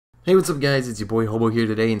Hey, what's up guys, it's your boy Hobo here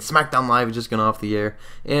today, and SmackDown Live is just gone off the air,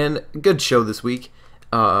 and good show this week.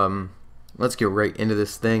 Let's get right into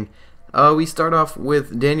this thing. We start off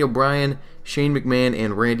with Daniel Bryan, Shane McMahon,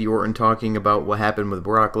 and Randy Orton talking about what happened with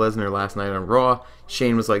Brock Lesnar last night on Raw.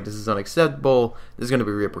 Shane was like, this is unacceptable, there's going to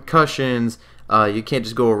be repercussions, you can't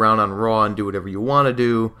just go around on Raw and do whatever you want to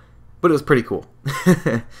do, but it was pretty cool.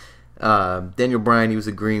 Daniel Bryan, he was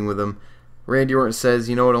agreeing with him. Randy Orton says,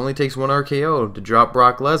 you know, it only takes one RKO to drop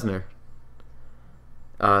Brock Lesnar.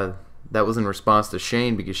 That was in response to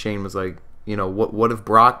Shane, because Shane was like, you know, what if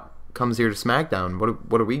Brock comes here to SmackDown?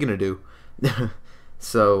 What are we going to do?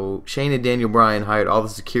 So Shane and Daniel Bryan hired all the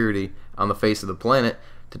security on the face of the planet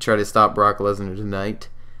to try to stop Brock Lesnar tonight,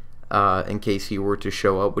 in case he were to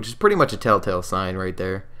show up, which is pretty much a telltale sign right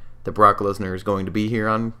there that Brock Lesnar is going to be here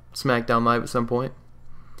on SmackDown Live at some point.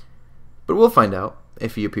 But we'll find out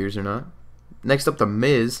if he appears or not. Next up, The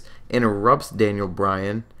Miz interrupts Daniel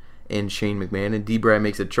Bryan and Shane McMahon, and D-Bry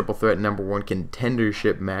makes a triple threat #1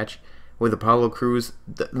 contendership match with Apollo Crews,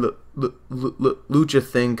 the Lucha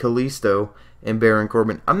Thing, Kalisto, and Baron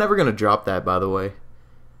Corbin. I'm never going to drop that, by the way.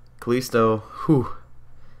 Kalisto,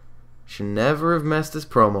 should never have messed his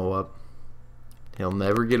promo up. He'll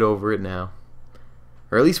never get over it now.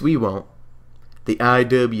 Or at least we won't. The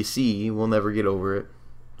IWC will never get over it.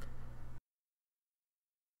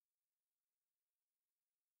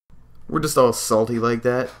 We're just all salty like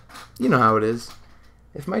that. You know how it is.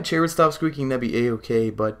 If my chair would stop squeaking, that'd be A-okay,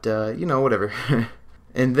 but, you know, whatever.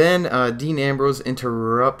 And then Dean Ambrose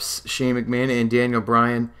interrupts Shane McMahon and Daniel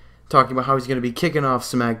Bryan, talking about how he's going to be kicking off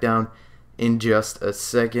SmackDown in just a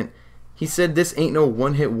second. He said, this ain't no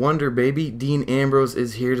one-hit wonder, baby. Dean Ambrose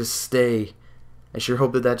is here to stay. I sure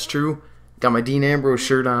hope that that's true. Got my Dean Ambrose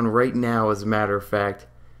shirt on right now, as a matter of fact.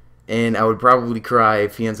 And I would probably cry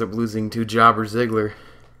if he ends up losing to Jobber Ziggler,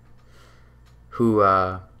 who,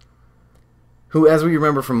 as we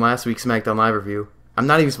remember from last week's SmackDown Live review, I'm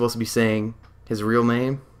not even supposed to be saying his real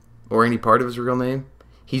name, or any part of his real name.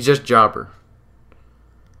 He's just Jobber.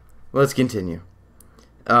 Let's continue.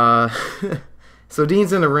 So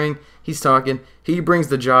Dean's in the ring, he's talking, he brings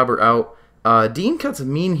the Jobber out. Dean cuts a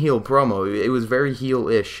mean heel promo. It was very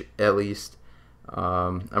heel-ish, at least.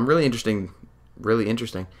 I'm really interested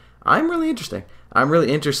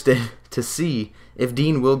to see if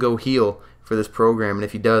Dean will go heel for this program, and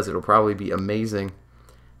if he does, it'll probably be amazing.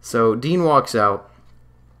 So Dean walks out,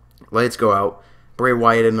 lights go out, Bray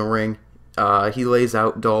Wyatt in the ring, he lays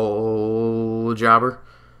out Jobber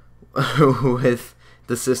with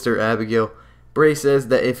the sister Abigail. Bray says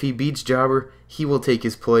that if he beats Jobber, he will take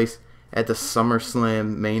his place at the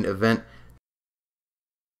SummerSlam main event.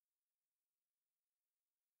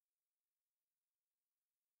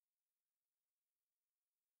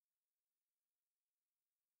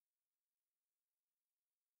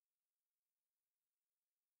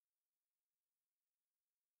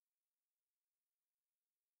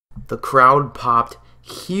 The crowd popped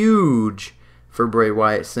huge for Bray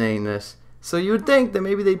Wyatt saying this. So you would think that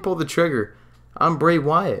maybe they'd pull the trigger on Bray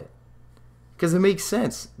Wyatt, because it makes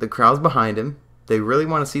sense. The crowd's behind him. They really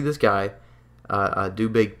want to see this guy do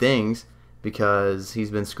big things, because he's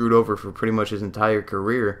been screwed over for pretty much his entire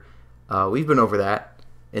career. We've been over that.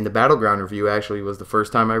 In the Battleground review, actually, was the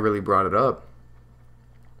first time I really brought it up.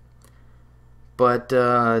 But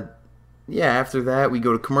yeah, after that, we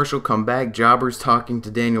go to commercial, come back. Jobber's talking to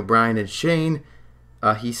Daniel Bryan and Shane.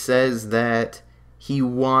 He says that he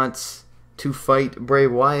wants to fight Bray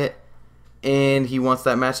Wyatt, and he wants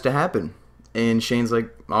that match to happen. And Shane's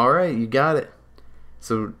like, alright, you got it.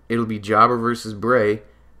 So it'll be Jobber versus Bray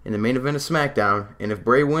in the main event of SmackDown. And if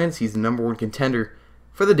Bray wins, he's the #1 contender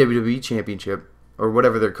for the WWE Championship, or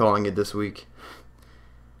whatever they're calling it this week.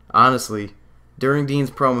 Honestly, during Dean's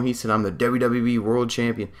promo, he said, I'm the WWE World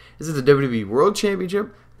Champion. Is it the WWE World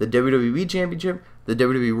Championship? The WWE Championship? The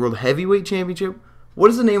WWE World Heavyweight Championship? What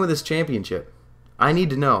is the name of this championship? I need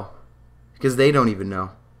to know, because they don't even know.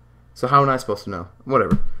 So how am I supposed to know?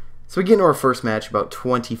 Whatever. So we get into our first match about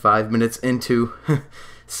 25 minutes into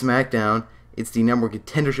SmackDown. It's the #1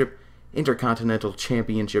 contendership Intercontinental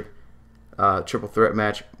Championship triple threat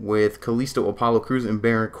match with Kalisto, Apollo Crews, and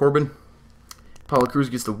Baron Corbin. Apollo Crews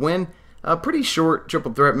gets the win. A pretty short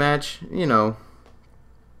triple threat match, you know.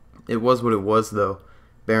 It was what it was, though.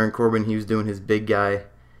 Baron Corbin, he was doing his big guy,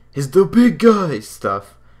 the big guy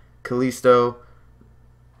stuff. Kalisto,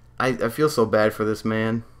 I feel so bad for this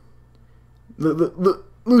man.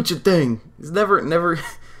 Lucha Thing. He's never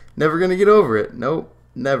gonna get over it. Nope,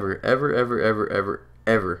 never, ever.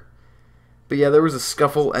 But yeah, there was a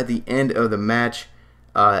scuffle at the end of the match.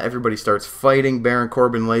 Everybody starts fighting. Baron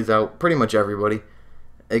Corbin lays out pretty much everybody.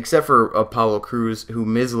 except for Apollo Crews, who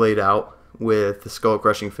Miz laid out with the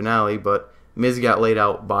skull-crushing finale, but Miz got laid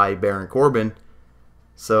out by Baron Corbin,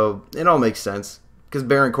 so it all makes sense, because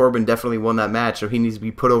Baron Corbin definitely won that match, so he needs to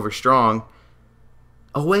be put over strong.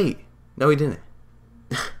 Oh, wait. No, he didn't.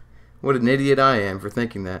 What an idiot I am for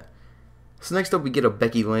thinking that. So next up, we get a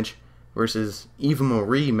Becky Lynch versus Eva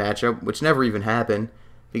Marie matchup, which never even happened,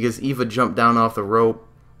 because Eva jumped down off the rope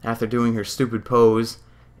after doing her stupid pose,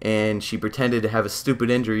 and she pretended to have a stupid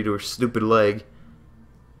injury to her stupid leg.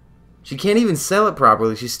 She can't even sell it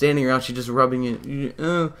properly. She's standing around, she's just rubbing it.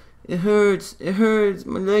 Oh, it hurts,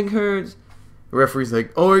 my leg hurts. The referee's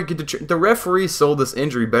like, oh, you get the referee sold this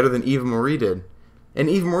injury better than Eva Marie did. And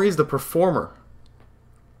Eva Marie's the performer.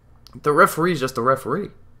 The referee's just a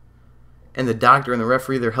referee. And the doctor and the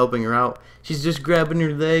referee, they're helping her out. She's just grabbing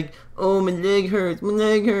her leg. Oh, my leg hurts, my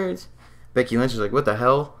leg hurts. Becky Lynch is like, what the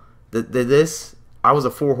hell? This? I was a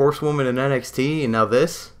 4-horsewoman in NXT, and now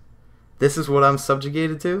this? This is what I'm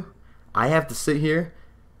subjugated to? I have to sit here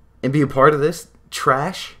and be a part of this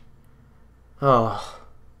trash? Oh,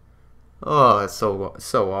 it's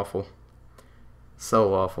so awful.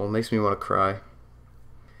 So awful. It makes me want to cry.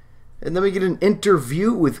 And then we get an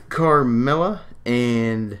interview with Carmella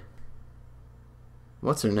and...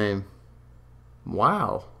 what's her name?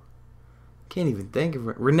 Wow. Can't even think of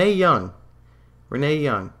her. Renee Young.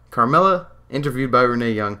 Carmella interviewed by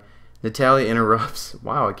Renee Young. Natalya interrupts.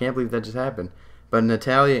 Wow, I can't believe that just happened. But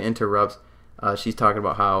Natalya interrupts. She's talking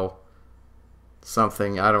about how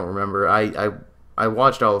something, I don't remember. I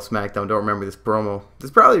watched all of SmackDown, don't remember this promo. There's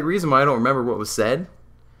probably a reason why I don't remember what was said.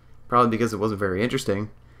 Probably because it wasn't very interesting.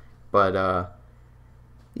 But,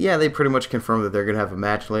 yeah, they pretty much confirmed that they're going to have a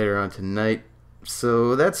match later on tonight.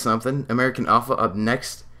 So that's something. American Alpha up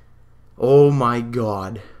next. Oh my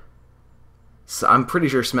god. So I'm pretty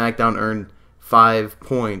sure SmackDown earned 5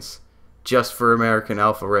 points just for American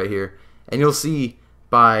Alpha right here. And you'll see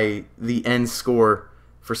by the end score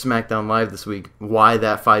for SmackDown Live this week why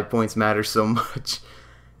that 5 points matters so much.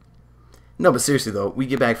 No, but seriously though, we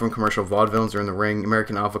get back from commercial. Vaudevillains are in the ring.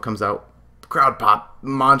 American Alpha comes out. Crowd pop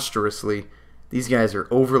monstrously. These guys are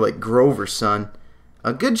over like Grover's son.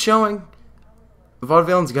 A good showing.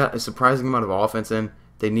 Vaudevillains got a surprising amount of offense in.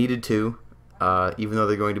 They needed to, even though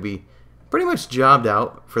they're going to be pretty much jobbed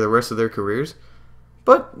out for the rest of their careers.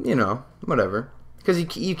 But, you know, whatever. Because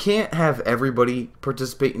you can't have everybody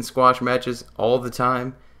participate in squash matches all the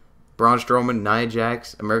time. Braun Strowman, Nia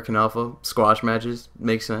Jax, American Alpha, squash matches.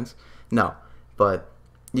 Makes sense. No, but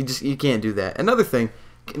you can't do that. Another thing,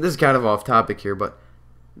 this is kind of off topic here, but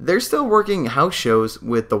they're still working house shows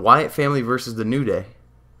with the Wyatt family versus the New Day.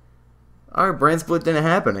 Alright, brand split didn't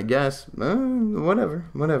happen, I guess.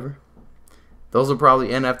 Whatever. Those will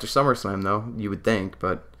probably end after SummerSlam, though, you would think,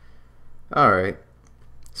 but... alright.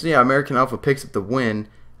 So yeah, American Alpha picks up the win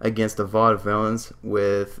against the Vaudevillains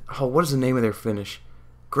with... oh, what is the name of their finish?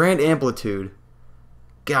 Grand Amplitude.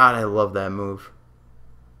 God, I love that move.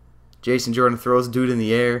 Jason Jordan throws dude in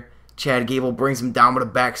the air. Chad Gable brings him down with a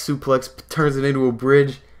back suplex, turns it into a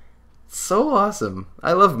bridge. So awesome.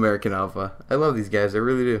 I love American Alpha. I love these guys, I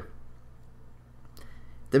really do.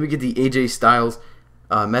 Then we get the AJ Styles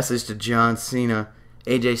message to John Cena.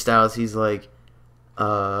 AJ Styles, he's like,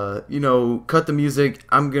 you know, cut the music.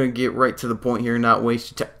 I'm going to get right to the point here and not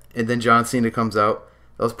waste your time. And then John Cena comes out.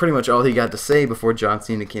 That was pretty much all he got to say before John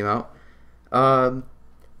Cena came out. I'm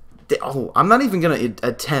not even going to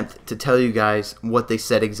attempt to tell you guys what they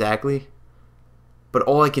said exactly. But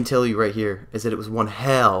all I can tell you right here is that it was one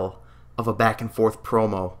hell of a back and forth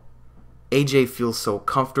promo. AJ feels so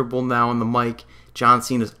comfortable now on the mic. John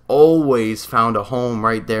Cena's always found a home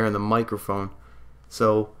right there in the microphone.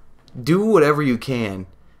 So, do whatever you can.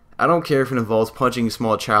 I don't care if it involves punching a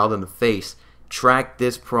small child in the face. Track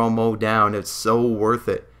this promo down. It's so worth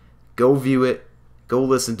it. Go view it. Go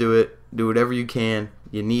listen to it. Do whatever you can.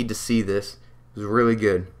 You need to see this. It was really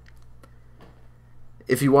good.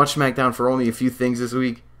 If you watch SmackDown for only a few things this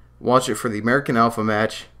week, watch it for the American Alpha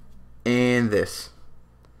match and this.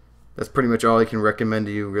 That's pretty much all I can recommend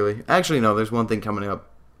to you, really. Actually, no, there's one thing coming up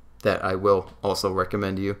that I will also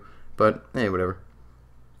recommend to you. But, hey, whatever.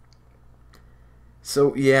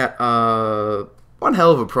 So, yeah, one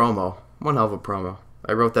hell of a promo.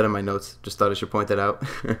 I wrote that in my notes. Just thought I should point that out.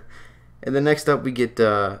 And then next up, we get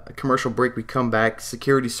a commercial break. We come back.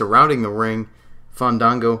 Security surrounding the ring.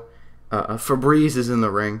 Fandango. Febreze is in the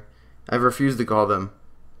ring. I've refused to call them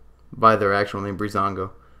by their actual name,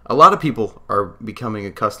 Breezango. A lot of people are becoming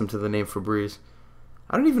accustomed to the name Febreze.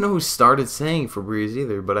 I don't even know who started saying Febreze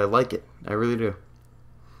either, but I like it. I really do.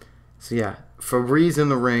 So yeah, Febreze in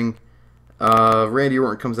the ring. Randy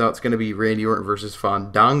Orton comes out. It's going to be Randy Orton versus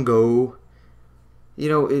Fandango.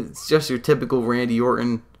 it's just your typical Randy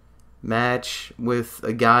Orton match with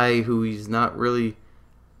a guy who he's not really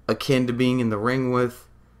akin to being in the ring with.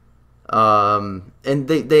 And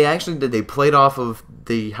they played off of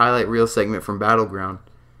the highlight reel segment from Battleground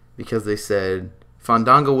because they said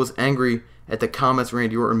Fandango was angry at the comments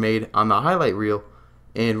Randy Orton made on the highlight reel,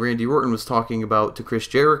 and Randy Orton was talking about to Chris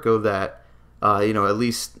Jericho that at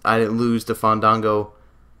least I didn't lose to Fandango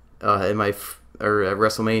at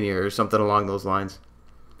WrestleMania or something along those lines.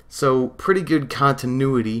 So pretty good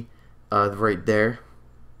continuity right there.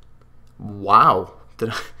 Wow,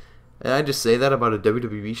 did I just say that about a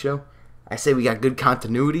WWE show? I say we got good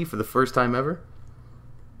continuity for the first time ever?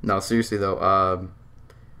 No, seriously though.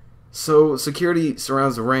 So security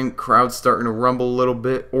surrounds the ring. Crowd's starting to rumble a little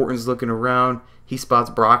bit. Orton's looking around. He spots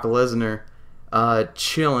Brock Lesnar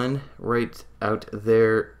chilling right out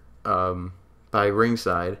there by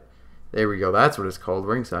ringside. There we go. That's what it's called,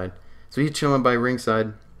 ringside. So he's chilling by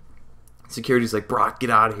ringside. Security's like, Brock, get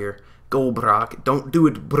out of here. Go, Brock. Don't do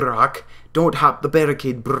it, Brock. Don't hop the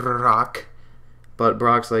barricade, Brock. But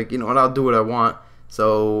Brock's like, you know what, I'll do what I want.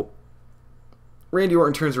 So Randy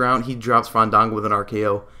Orton turns around. He drops Fandango with an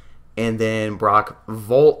RKO. And then Brock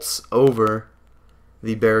vaults over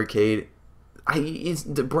the barricade.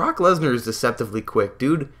 Brock Lesnar is deceptively quick.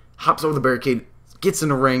 Dude hops over the barricade, gets in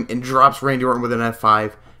the ring, and drops Randy Orton with an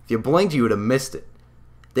F5. If you blinked, you would have missed it.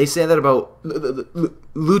 They say that about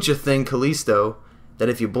Lucha Thing Kalisto, that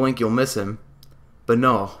if you blink, you'll miss him. But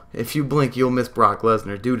no, if you blink, you'll miss Brock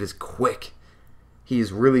Lesnar. Dude is quick. He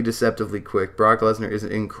is really deceptively quick. Brock Lesnar is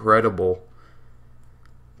incredible.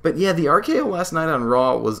 But yeah, the RKO last night on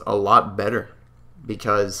Raw was a lot better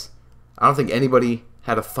because I don't think anybody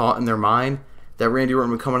had a thought in their mind that Randy Orton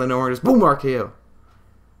would come out of nowhere and just boom, RKO.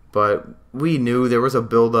 But we knew there was a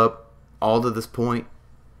build-up all to this point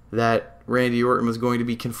that Randy Orton was going to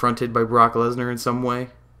be confronted by Brock Lesnar in some way.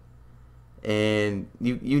 And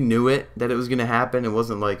you knew it, that it was going to happen. It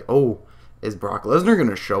wasn't like, oh, is Brock Lesnar going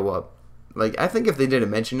to show up? Like, I think if they didn't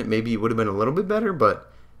mention it, maybe it would have been a little bit better,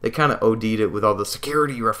 but they kind of OD'd it with all the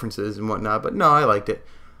security references and whatnot. But no, I liked it.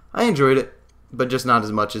 I enjoyed it, but just not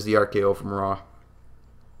as much as the RKO from Raw.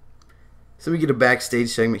 So we get a backstage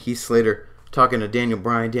segment. Heath Slater talking to Daniel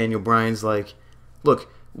Bryan. Daniel Bryan's like,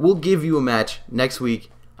 look, we'll give you a match next week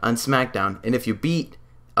on SmackDown, and if you beat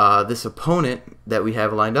this opponent that we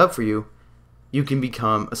have lined up for you, you can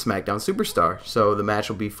become a SmackDown superstar. So the match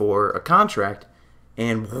will be for a contract.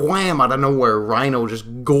 And wham, out of nowhere, Rhino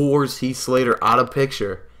just gores Heath Slater out of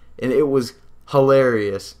picture. And it was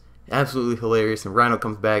hilarious. Absolutely hilarious. And Rhino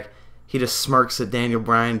comes back. He just smirks at Daniel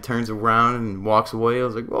Bryan, turns around, and walks away. I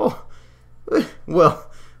was like, oh, well,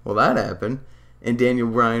 that happened. And Daniel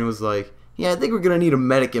Bryan was like, yeah, I think we're going to need a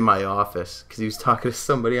medic in my office. Because he was talking to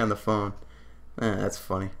somebody on the phone. That's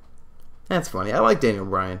funny. That's funny. I like Daniel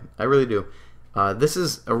Bryan. I really do. This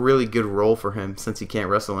is a really good role for him since he can't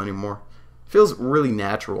wrestle anymore. Feels really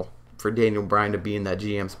natural for Daniel Bryan to be in that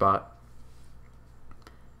GM spot.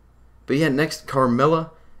 But yeah, next, Carmella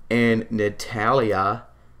and Natalya.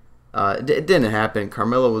 It didn't happen.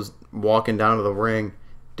 Carmella was walking down to the ring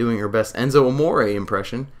doing her best Enzo Amore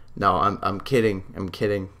impression. No, I'm kidding. I'm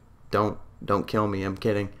kidding. Don't kill me. I'm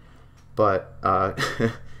kidding. But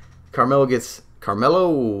Carmelo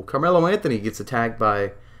Anthony gets attacked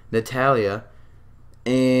by Natalya.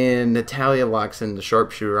 And Natalya locks in the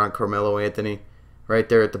sharpshooter on Carmelo Anthony right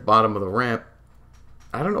there at the bottom of the ramp.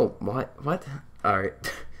 I don't know what. Alright.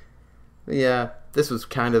 Yeah, this was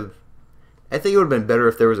kind of... I think it would have been better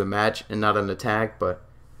if there was a match and not an attack, but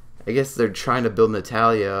I guess they're trying to build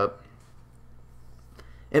Natalya up.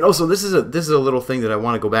 And also, this is a little thing that I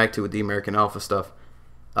want to go back to with the American Alpha stuff.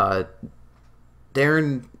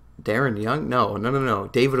 Darren Young? No.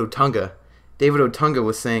 David Otunga. David Otunga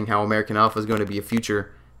was saying how American Alpha is going to be a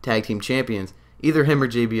future tag team champions. Either him or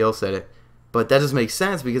JBL said it. But that doesn't make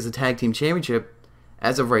sense because the tag team championship,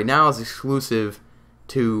 as of right now, is exclusive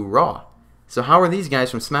to Raw. So how are these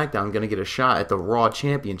guys from SmackDown going to get a shot at the Raw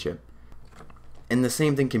championship? And the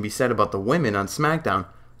same thing can be said about the women on SmackDown.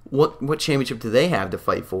 What championship do they have to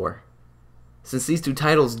fight for? Since these two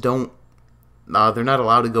titles they're not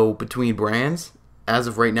allowed to go between brands, as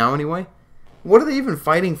of right now anyway, what are they even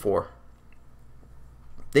fighting for?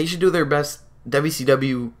 They should do their best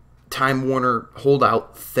WCW Time Warner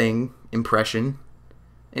holdout thing, impression,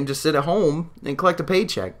 and just sit at home and collect a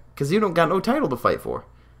paycheck, because you don't got no title to fight for.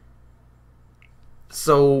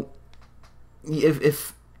 So,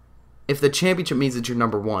 if the championship means that you're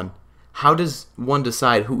number one, how does one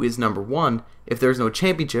decide who is number one if there's no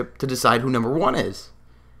championship to decide who number one is?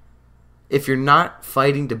 If you're not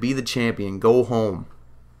fighting to be the champion, go home.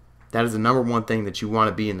 That is the number one thing that you want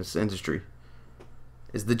to be in this industry.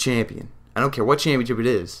 is the champion. I don't care what championship it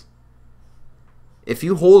is. If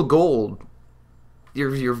you hold gold,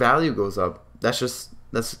 your value goes up.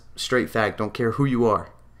 That's straight fact. Don't care who you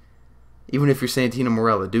are. Even if you're Santino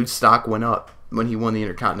Marella, dude's stock went up when he won the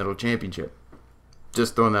Intercontinental Championship.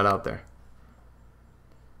 Just throwing that out there.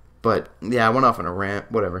 But yeah, I went off on a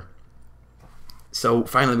rant. Whatever. So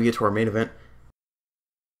finally we get to our main event.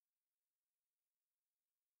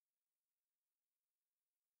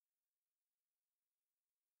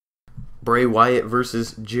 Bray Wyatt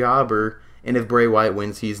versus Jobber. And if Bray Wyatt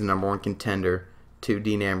wins, he's the #1 contender to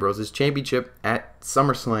Dean Ambrose's championship at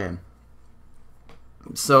SummerSlam.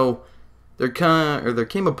 So there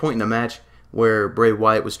came a point in the match where Bray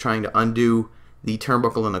Wyatt was trying to undo the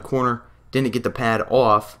turnbuckle in the corner, didn't get the pad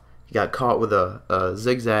off. He got caught with a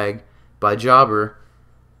zigzag by Jobber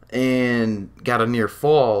and got a near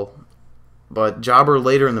fall. But Jobber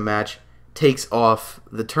later in the match takes off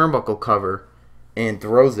the turnbuckle cover and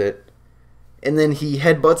throws it. And then he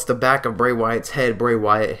headbutts the back of Bray Wyatt's head. Bray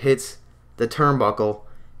Wyatt hits the turnbuckle,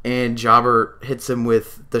 and Jobber hits him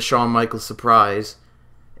with the Shawn Michaels surprise.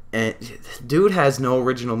 And dude has no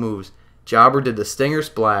original moves. Jobber did the Stinger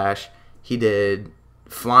Splash. He did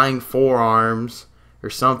flying forearms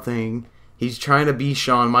or something. He's trying to be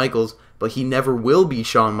Shawn Michaels, but he never will be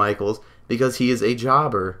Shawn Michaels because he is a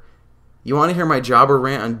jobber. You want to hear my Jobber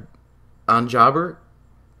rant on Jobber?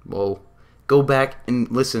 Well, go back and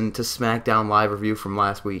listen to SmackDown Live review from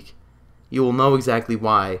last week. You will know exactly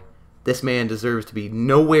why this man deserves to be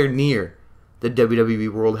nowhere near the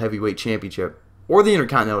WWE World Heavyweight Championship or the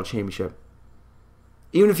Intercontinental Championship.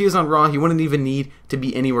 Even if he was on Raw, he wouldn't even need to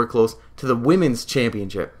be anywhere close to the Women's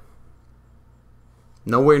Championship.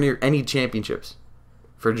 Nowhere near any championships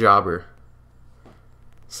for Jobber.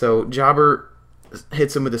 So Jobber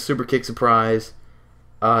hits him with a super kick surprise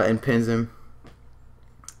and pins him.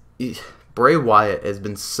 Bray Wyatt has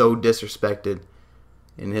been so disrespected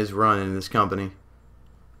in his run in this company.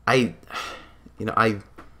 Back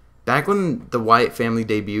when the Wyatt family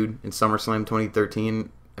debuted in SummerSlam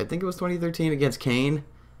 2013, I think it was 2013 against Kane,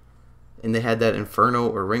 and they had that Inferno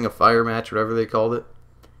or Ring of Fire match, whatever they called it,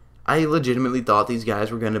 I legitimately thought these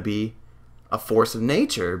guys were going to be a force of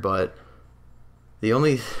nature, but the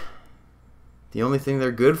only thing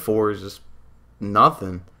they're good for is just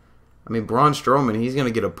nothing. I mean, Braun Strowman, he's going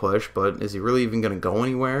to get a push, but is he really even going to go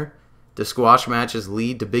anywhere? Do squash matches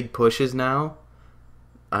lead to big pushes now?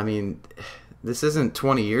 I mean, this isn't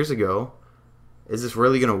 20 years ago. Is this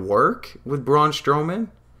really going to work with Braun Strowman?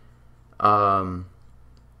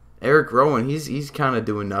 Eric Rowan, he's kind of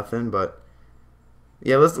doing nothing, but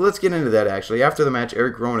yeah, let's get into that actually. After the match,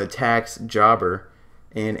 Eric Rowan attacks Jobber,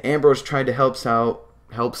 and Ambrose tried to helps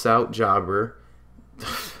out Jobber.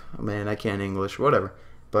 Oh, man, I can't English, whatever.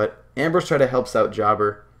 But Ambrose tried to helps out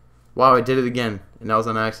Jobber. Wow, I did it again, and that was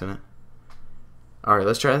an accident. All right,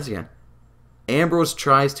 let's try this again. Ambrose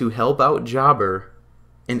tries to help out Jobber,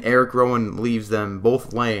 and Eric Rowan leaves them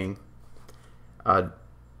both laying.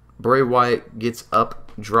 Bray Wyatt gets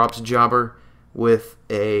up, drops Jobber with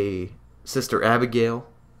a Sister Abigail,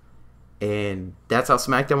 and that's how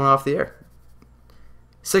SmackDown went off the air.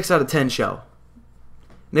 6 out of 10 show.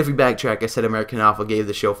 And if we backtrack, I said American Alpha gave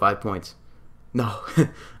the show 5 points. No,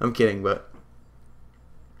 I'm kidding, but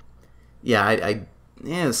yeah,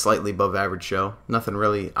 slightly above average show. Nothing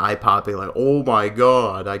really eye-popping, like, oh my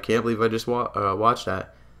god, I can't believe I just watched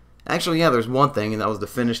that. Actually, yeah, there's one thing, and that was the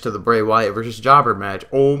finish to the Bray Wyatt versus Jobber match.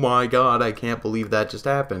 Oh my god, I can't believe that just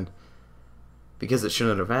happened. Because it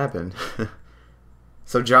shouldn't have happened.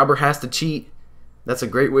 So Jobber has to cheat. That's a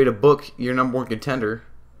great way to book your #1 contender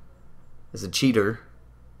as a cheater.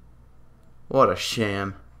 What a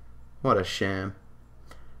sham. What a sham.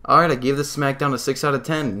 Alright, I gave this SmackDown a 6 out of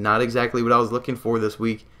 10. Not exactly what I was looking for this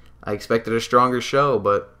week. I expected a stronger show,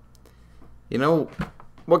 but you know,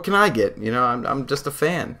 what can I get? You know, I'm just a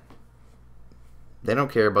fan. They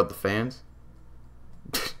don't care about the fans.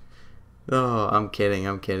 Oh, I'm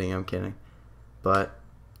kidding. But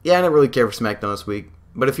yeah, I didn't really care for SmackDown this week.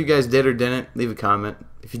 But if you guys did or didn't, leave a comment.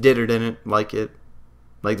 If you did or didn't like it,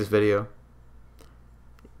 like this video.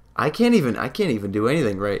 I can't even do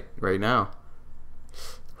anything right now.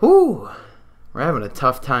 Whew. We're having a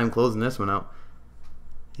tough time closing this one out.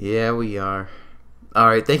 Yeah, we are.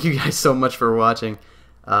 Alright, thank you guys so much for watching.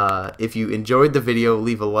 If you enjoyed the video,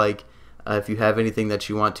 leave a like. If you have anything that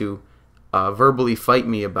you want to verbally fight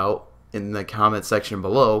me about in the comment section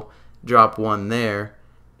below, drop one there,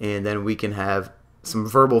 and then we can have some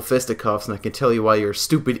verbal fisticuffs, and I can tell you why you're a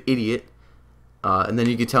stupid idiot. And then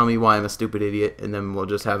you can tell me why I'm a stupid idiot, and then we'll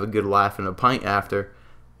just have a good laugh and a pint after.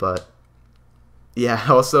 But yeah,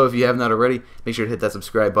 also, if you have not already, make sure to hit that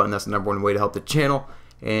subscribe button. That's the #1 way to help the channel.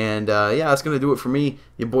 And yeah, that's going to do it for me,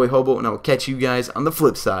 your boy Hobo, and I will catch you guys on the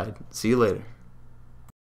flip side. See you later.